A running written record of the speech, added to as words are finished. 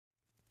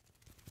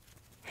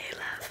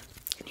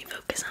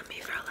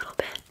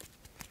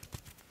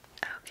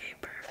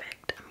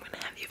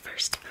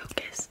first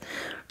focus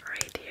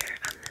right here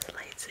on this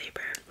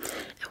lightsaber.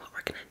 And what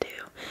we're gonna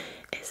do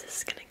is this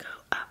is gonna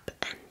go up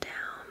and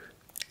down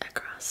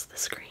across the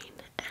screen.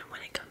 And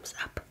when it comes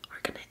up, we're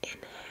gonna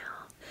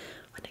inhale.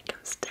 When it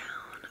comes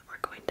down,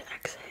 we're going to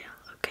exhale,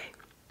 okay?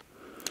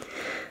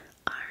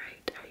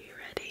 Alright, are you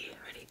ready?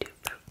 Ready to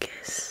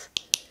focus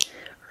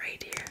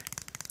right here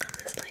on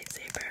this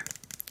lightsaber.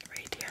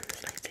 Right here on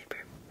this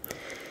lightsaber.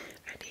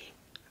 Ready?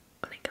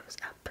 When it comes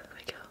up,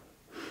 we go.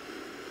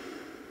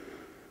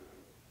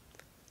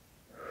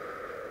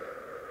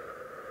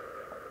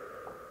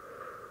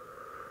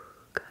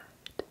 Good.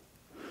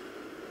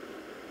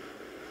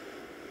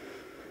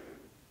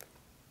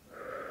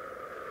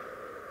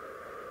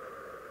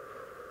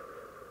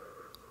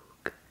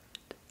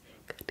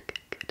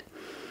 Good.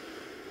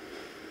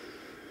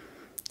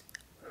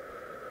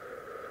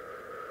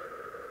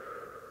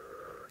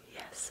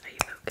 Yes, are you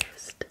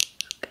focused?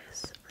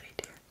 Focus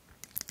right here.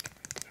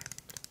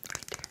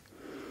 Right here.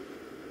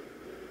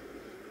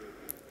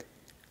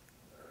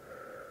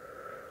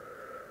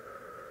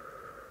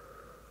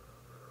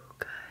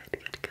 Good.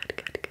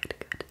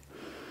 Good.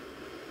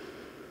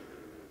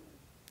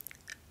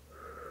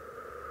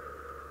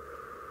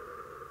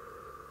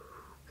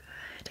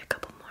 A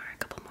couple more.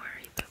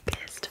 Are you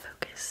focused?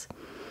 Focus.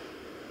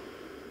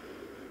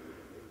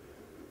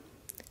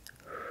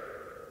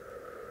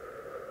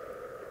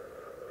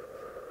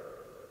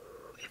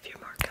 If you're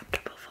more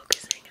comfortable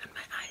focusing on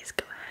my eyes,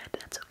 go ahead.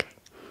 That's okay.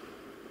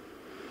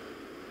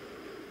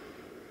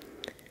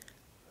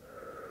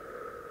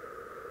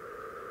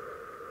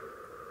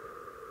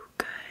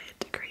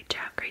 Good. Great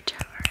job.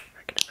 Alright,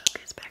 we're gonna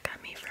focus back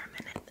on me for a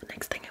minute. The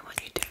next thing I want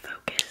you to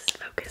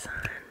focus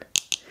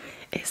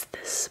on is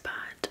this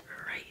spot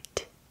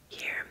right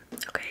here.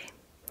 Okay?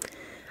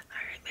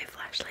 Alright, my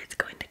flashlight's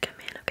going to come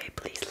in. Okay,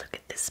 please look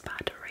at this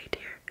spot right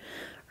here.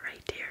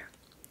 Right here.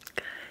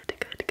 Good.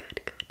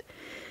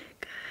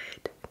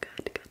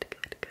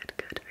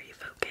 Are you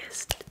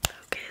focused?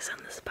 Focus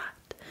on the spot.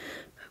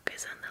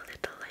 Focus on the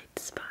little light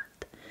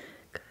spot.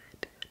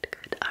 Good.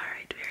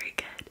 Alright, very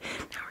good.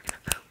 Now we're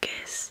gonna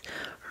focus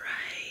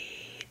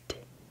right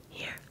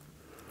here.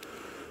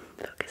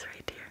 Focus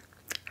right here.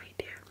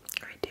 Right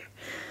here.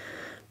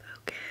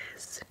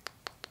 Focus.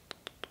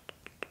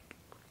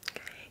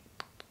 Okay.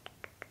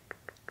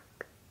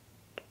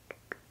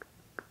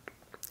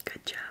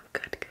 Good job.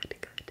 Good.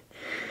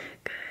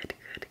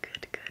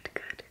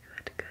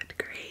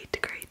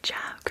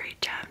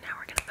 Great job. Now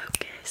we're gonna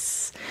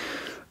focus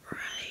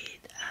right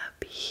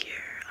up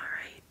here.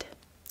 Alright.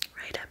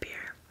 Right up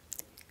here.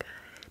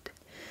 Good.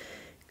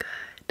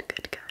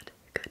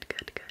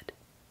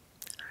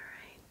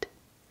 Alright.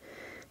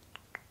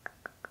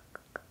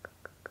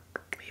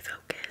 We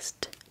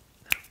focused.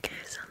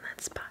 Focus on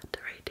that spot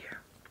right here.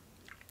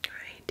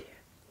 Right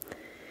here.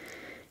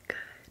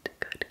 Good.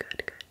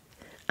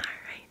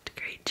 Alright,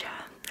 great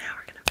job. Now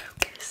we're gonna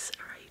focus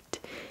right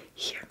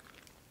here.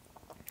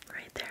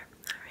 Right there.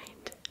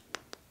 Alright.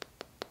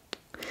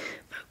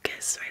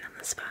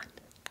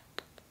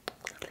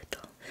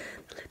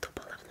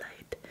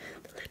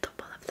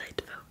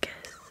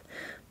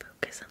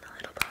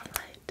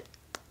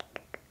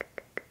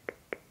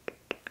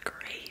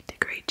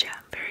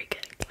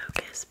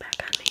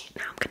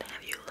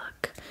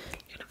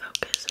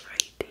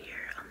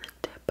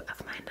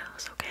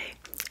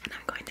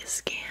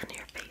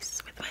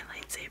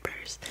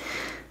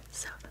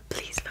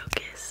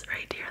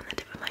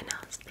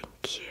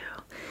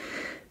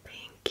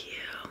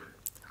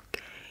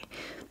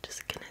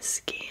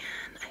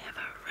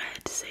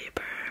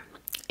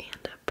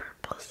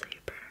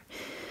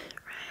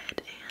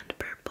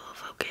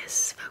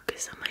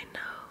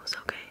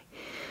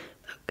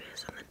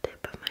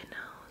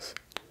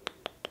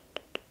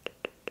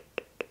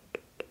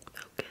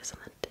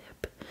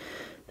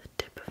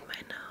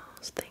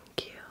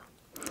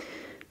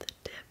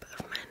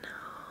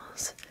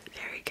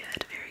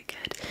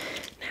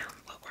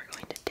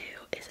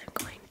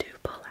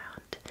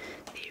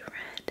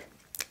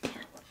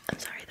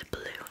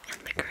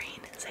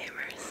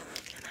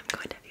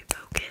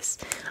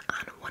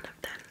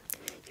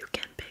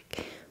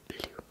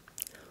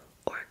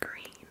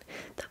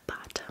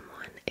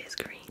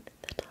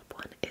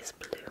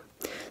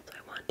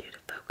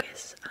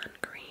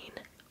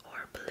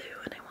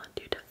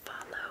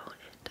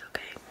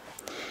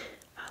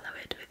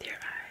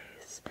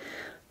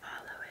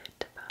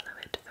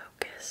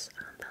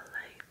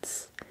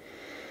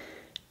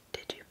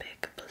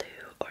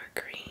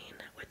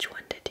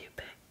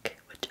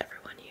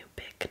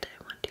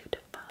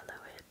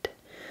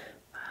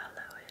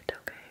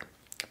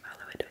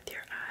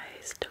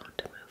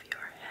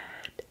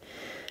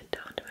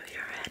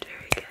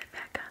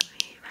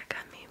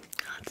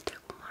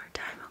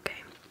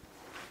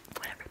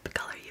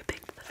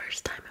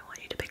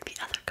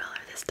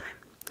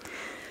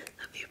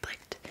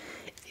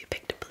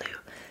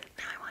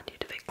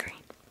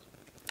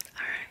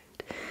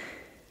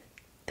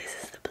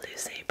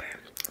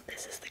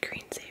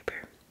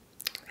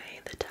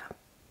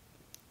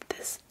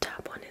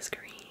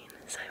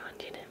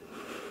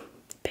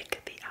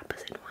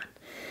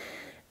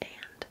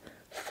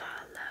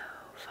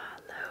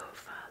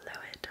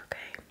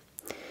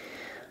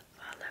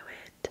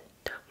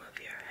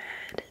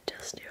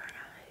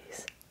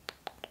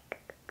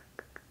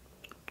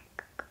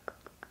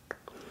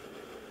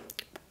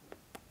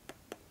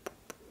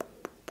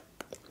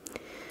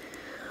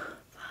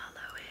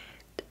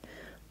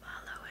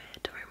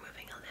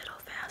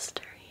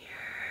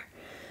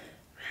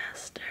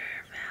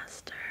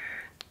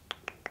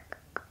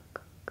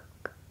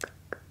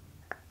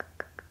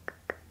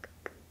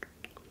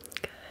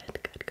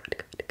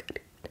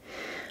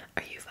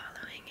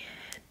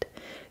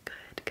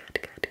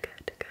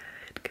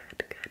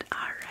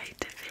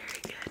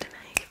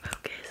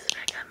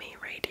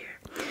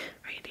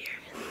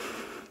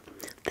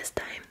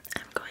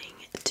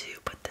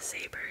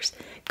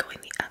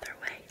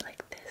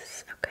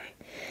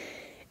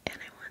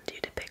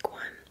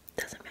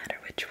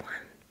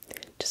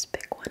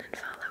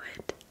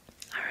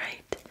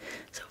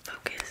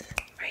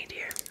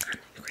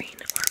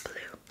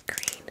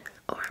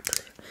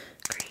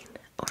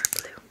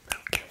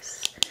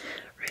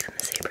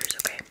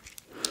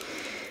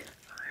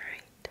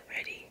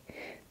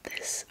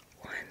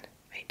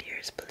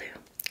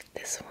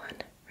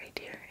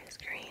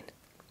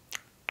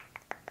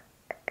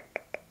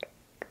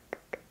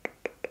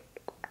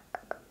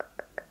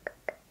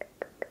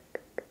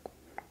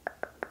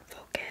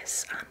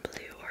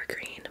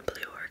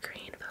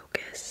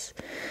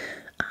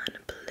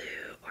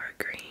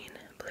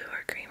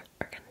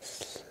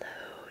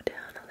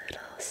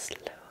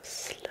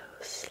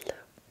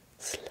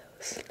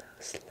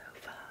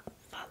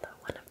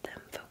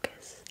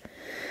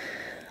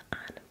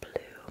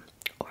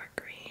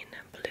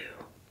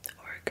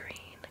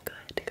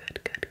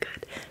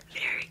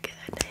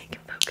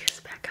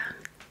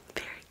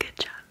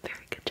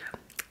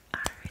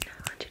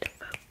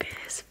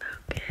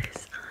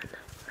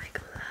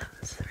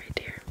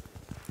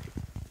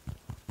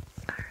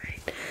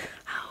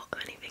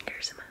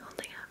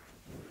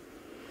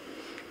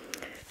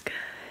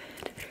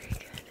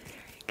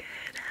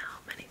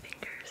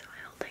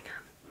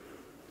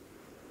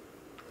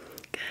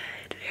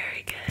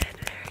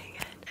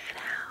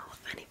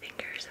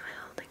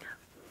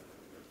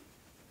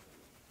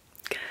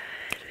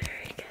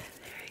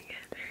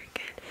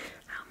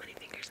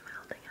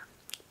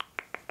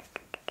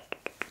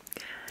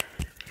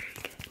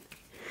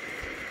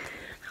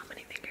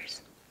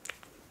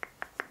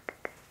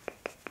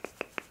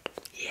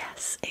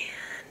 Yes,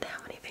 and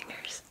how many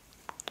fingers?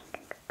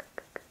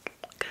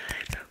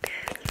 Good,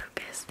 focus,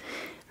 focus.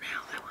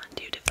 Now I want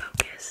you to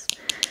focus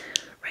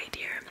right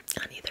here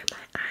on either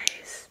my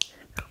eyes.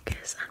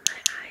 Focus on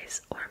my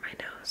eyes or my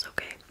nose,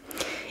 okay?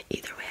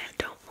 Either way, I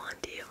don't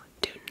want you.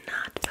 Do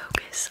not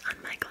focus on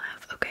my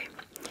glove, okay?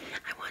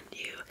 I want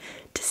you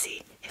to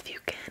see if you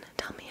can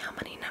tell me how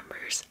many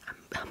numbers,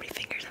 how many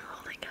fingers I'm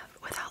holding up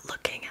without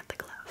looking at the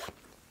glove.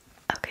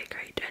 Okay,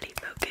 great. Ready?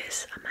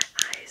 Focus on my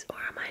eyes or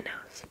on my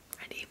nose.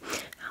 Ready?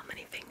 How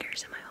many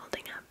fingers am I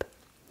holding up?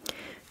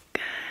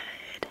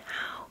 Good.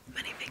 How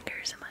many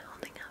fingers am I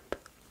holding up?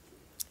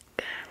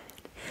 Good.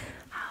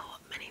 How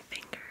many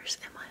fingers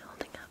am I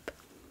holding up?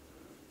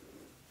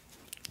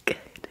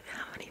 Good.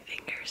 How many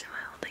fingers am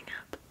I holding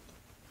up?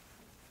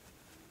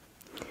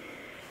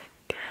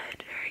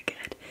 Good. Very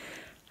good.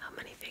 How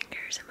many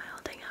fingers am I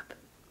holding up?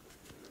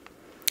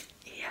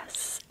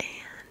 Yes.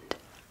 And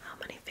how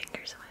many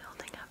fingers am I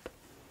holding up?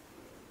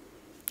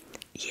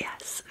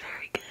 Yes.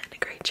 Very good.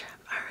 Great job.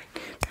 Alright.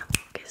 Now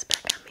focus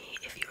back on me.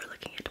 If you were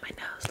looking at my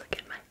nose, look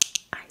at my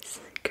eyes.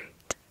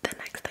 Great. The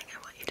next thing I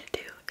want you to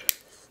do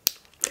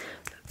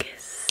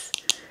is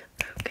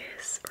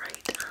focus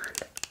right on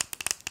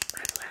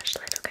my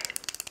flashlight, okay?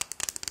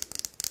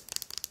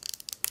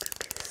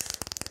 Focus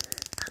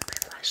on my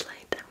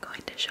flashlight. I'm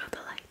going to show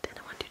the light and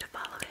I want you to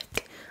follow it.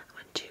 I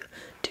want you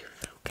to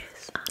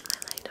focus on my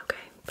light,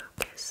 okay?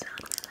 Focus on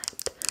my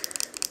light.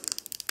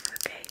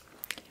 Okay.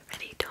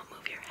 Ready? Don't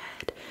move your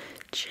head.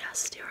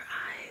 Just your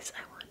eyes.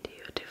 I want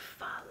you to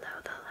follow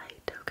the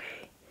light,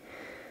 okay?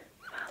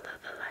 Follow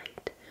the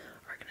light.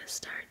 We're gonna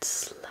start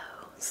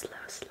slow,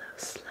 slow, slow,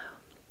 slow.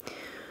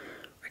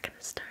 We're gonna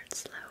start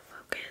slow.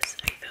 Focus.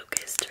 Are you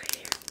focused right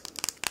here?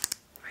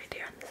 Right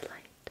here on this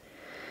light.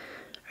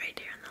 Right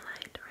here on the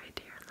light. Right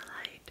here on the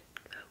light.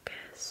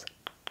 Focus.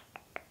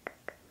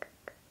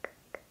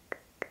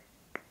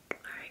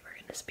 Alright,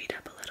 we're gonna speed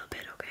up a little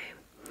bit, okay?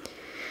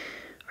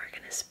 We're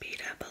gonna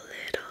speed up a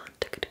little.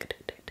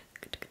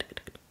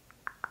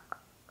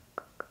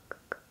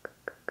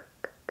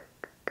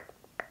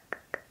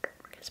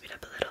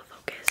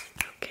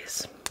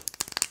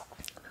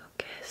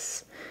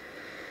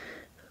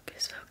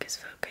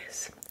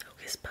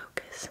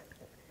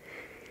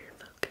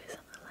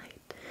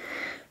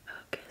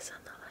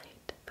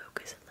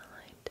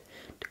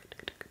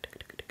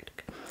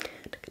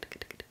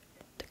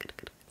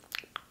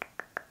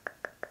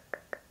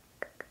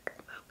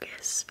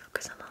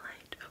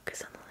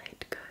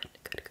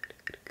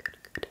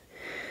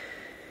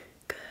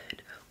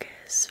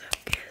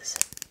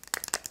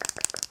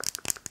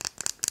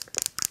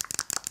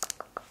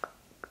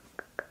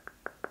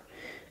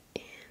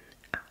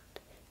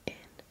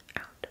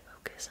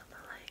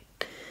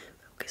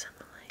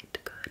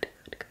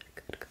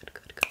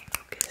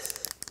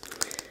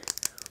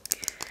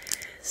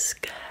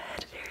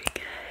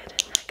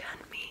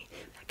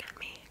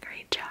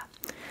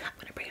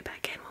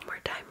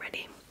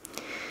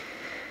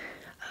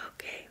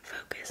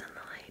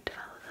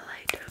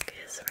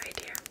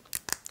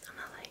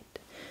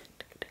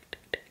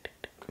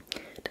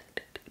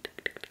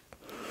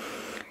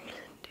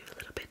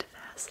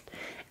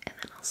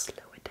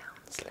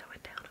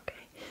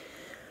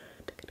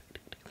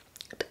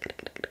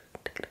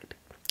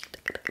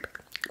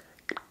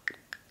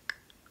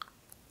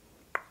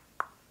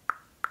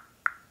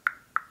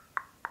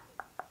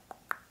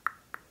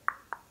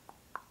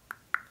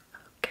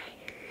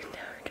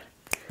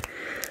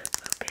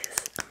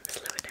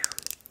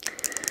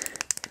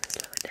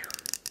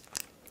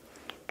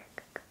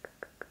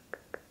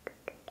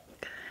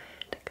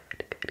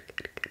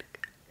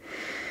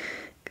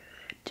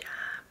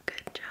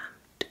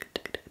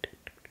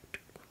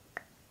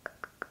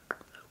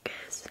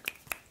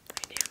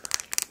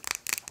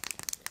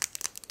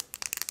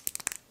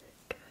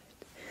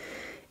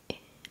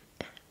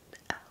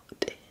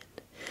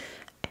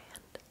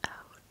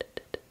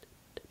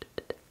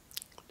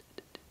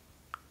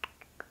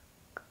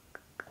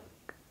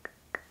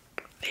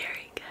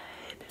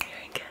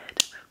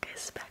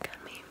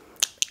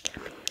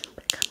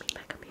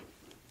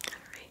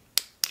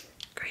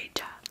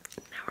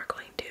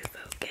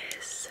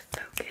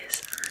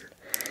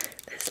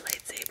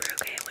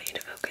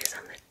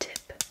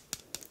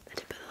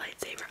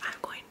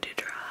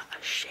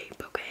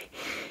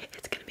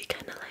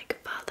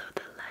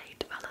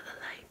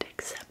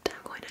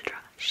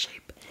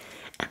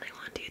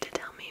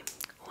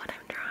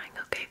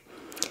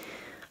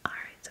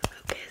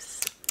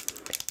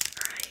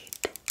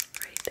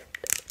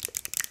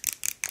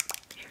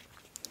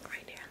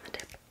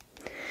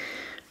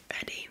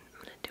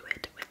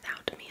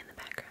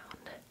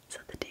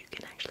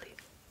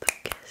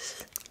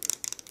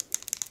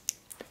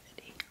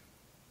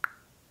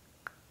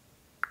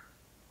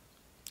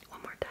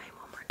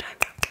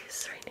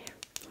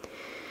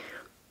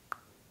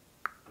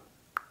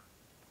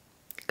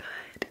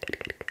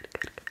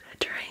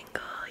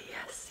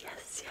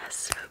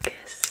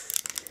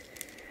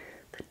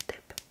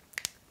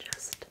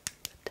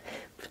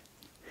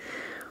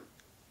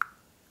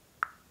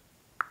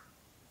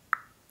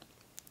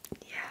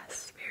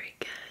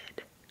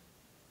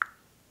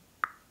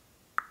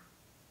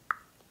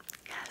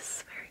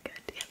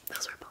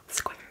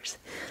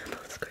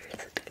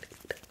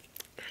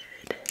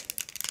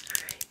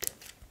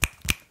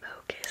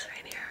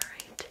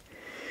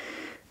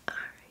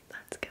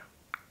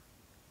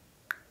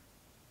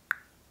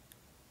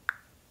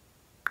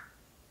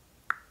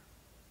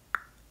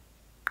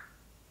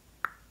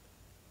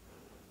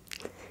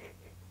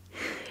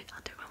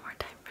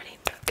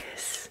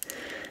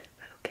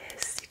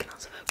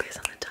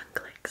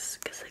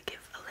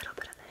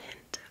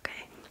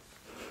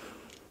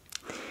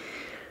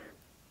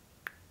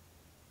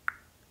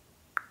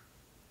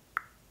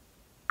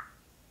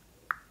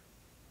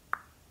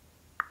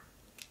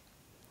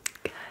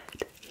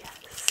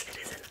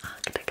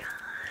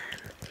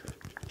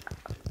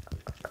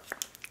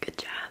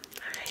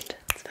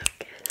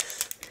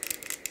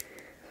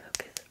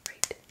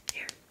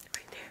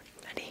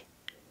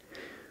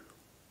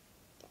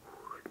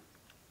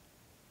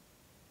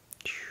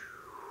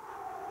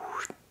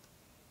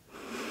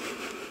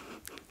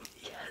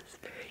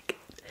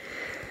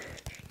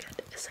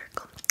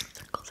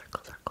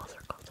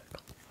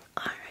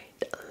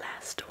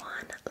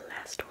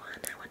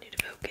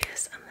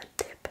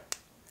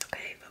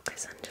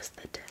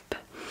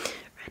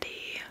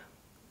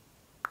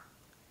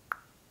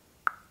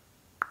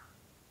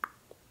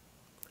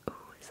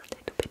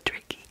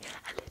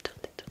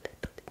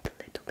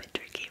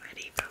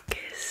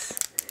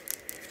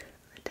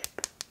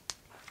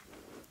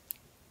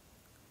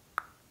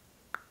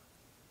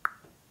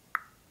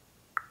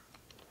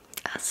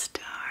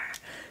 star.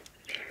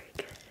 Very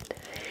good.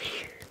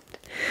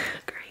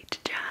 Great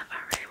job.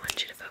 Alright, I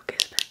want you to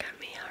focus back on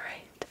me,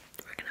 alright?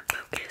 We're gonna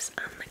focus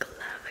on the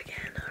glove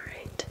again,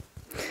 alright?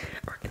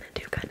 We're gonna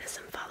do kind of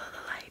some follow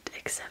the light,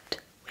 except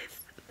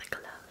with the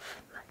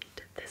glove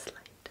light, this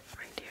light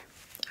right here,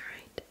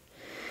 alright?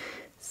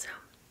 So,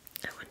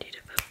 I want you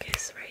to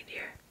focus right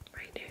here,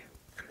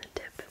 on the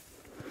tip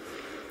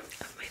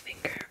of my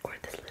finger or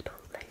this little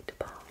light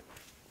ball.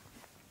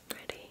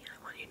 Ready?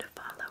 I want you to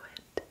follow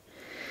it.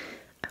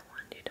 I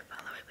want you to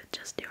follow it with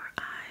just your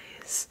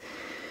eyes.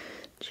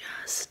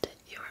 Just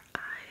your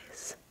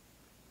eyes.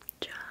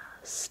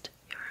 Just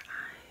your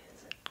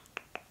eyes.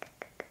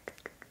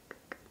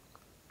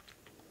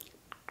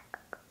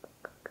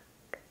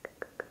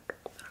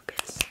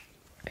 Focus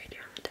right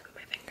here on the tip of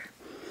my finger.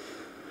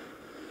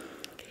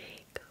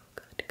 Okay, go,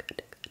 good, good,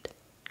 good.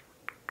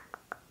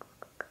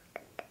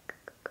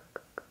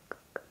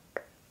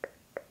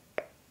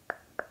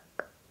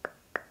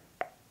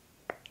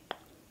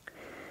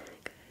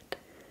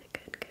 Good,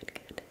 good, good,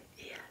 good.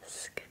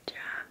 Yes, good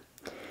job.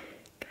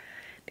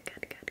 Good,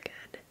 good, good,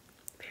 good.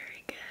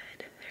 Very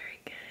good, very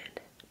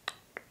good.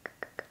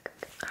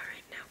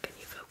 Alright, now can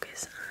you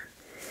focus on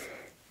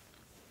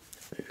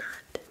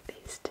not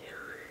these two?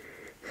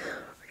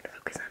 We're gonna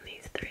focus on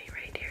these three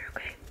right here,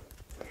 okay?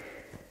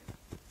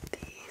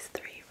 These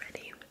three,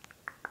 ready?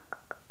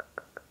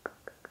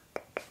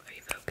 Are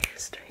you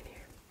focused right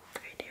here?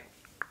 Right here.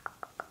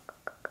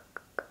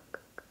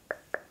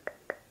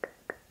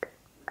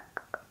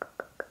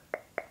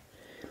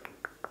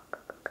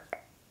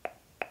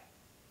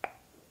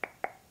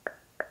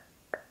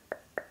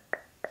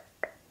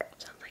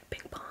 Sounds like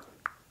ping pong.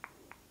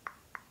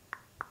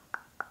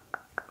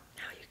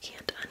 Now you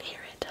can't unhear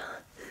it, huh?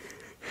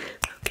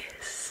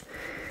 Focus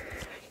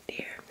right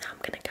here. Now I'm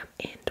gonna come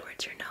in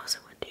towards your nose.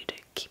 I want you to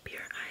keep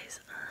your eyes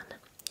on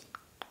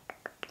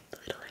the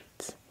little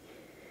lights.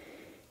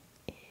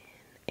 In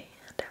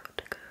and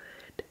out.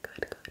 Good,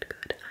 good, good,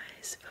 good.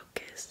 Eyes.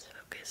 Focus,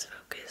 focus,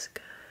 focus.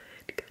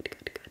 Good, good,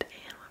 good, good.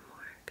 And one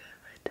more.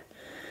 Good.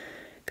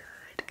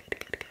 Good, good,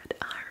 good, good.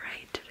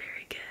 Alright,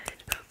 very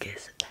good.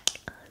 Focus back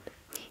on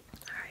me.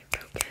 Alright,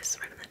 focus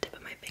right on the tip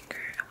of my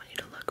finger. I want you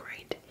to look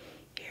right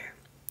here.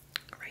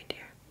 Right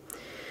here.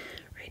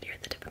 Right here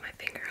at the tip of my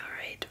finger,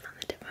 alright? On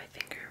the tip of my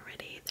finger.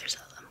 Ready?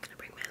 I'm gonna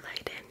bring my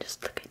light in.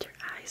 Just look at your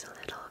eyes a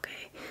little,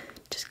 okay?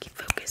 Just keep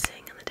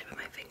focusing on the tip of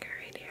my finger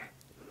right here.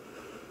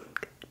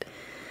 Good.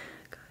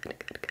 Good,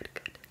 good, good,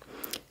 good.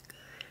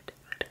 Good,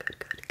 good, good,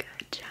 good,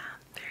 good job.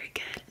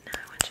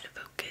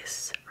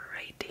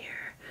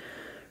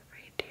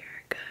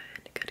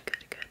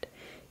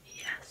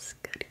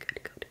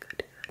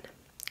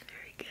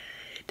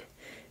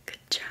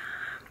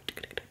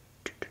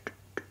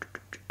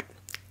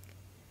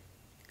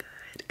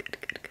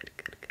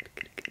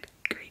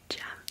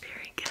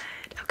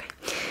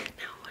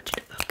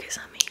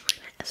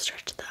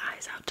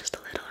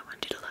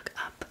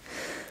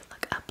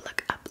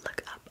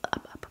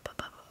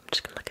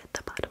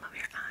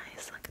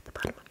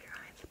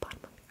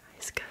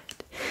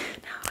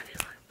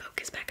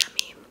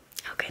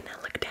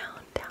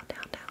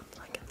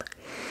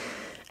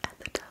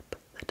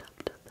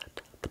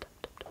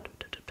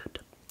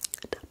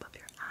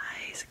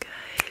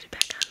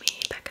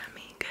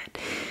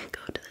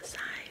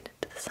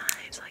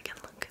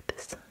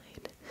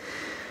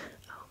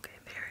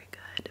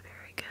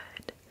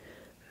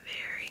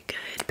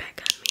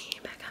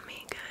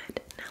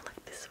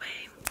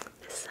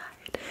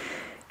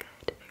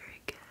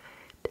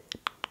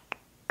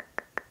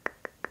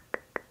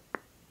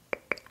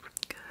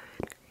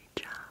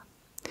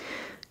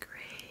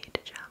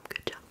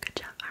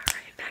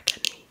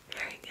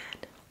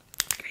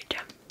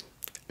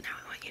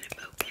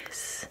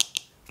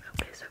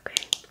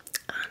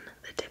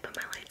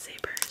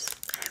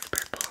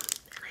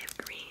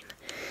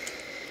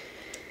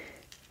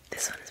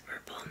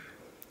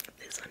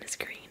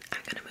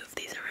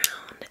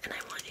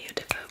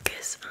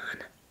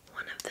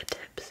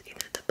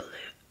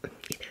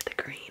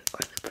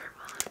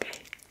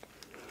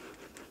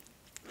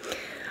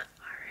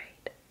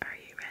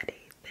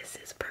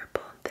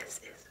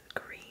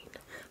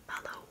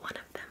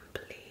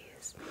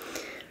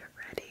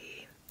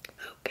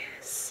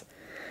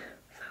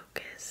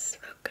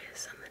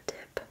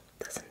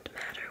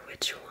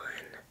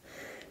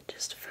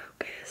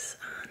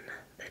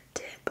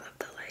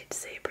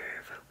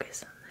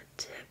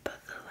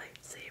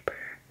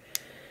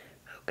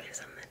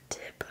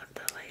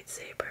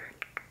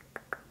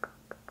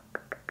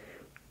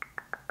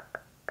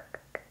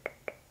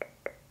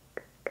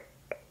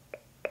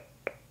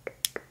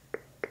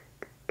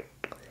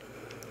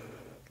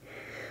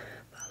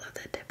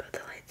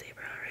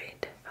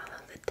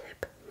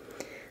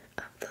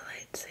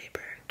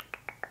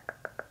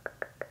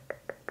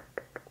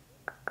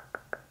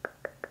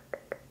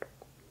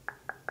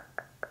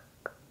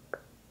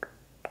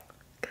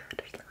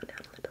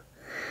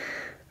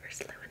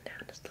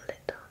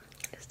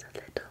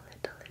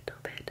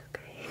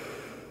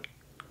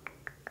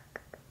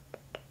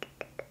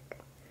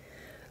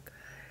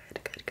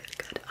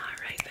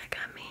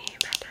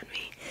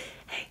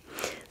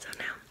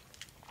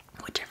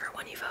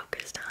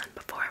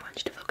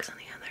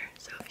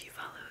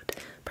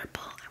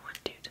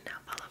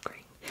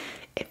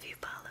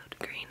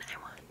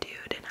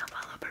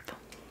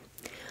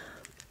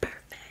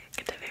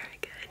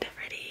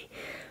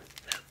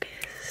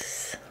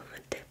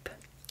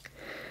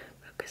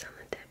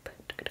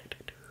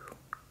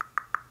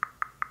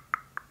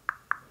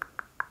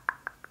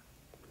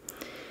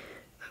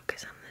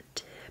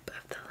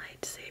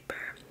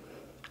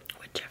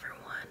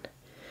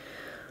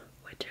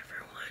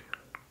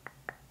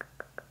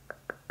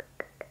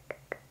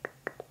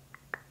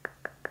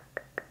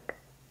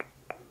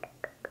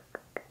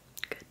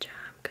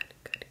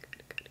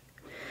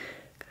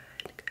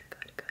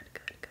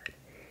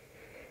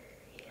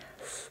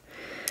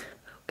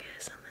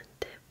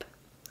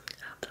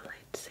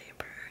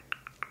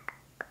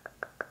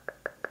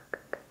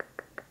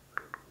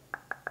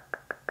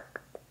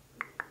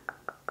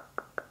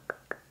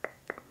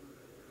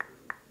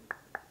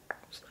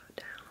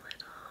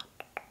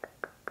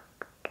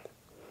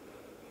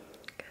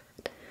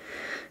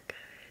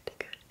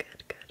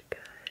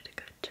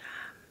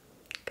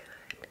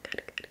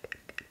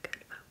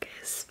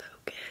 focus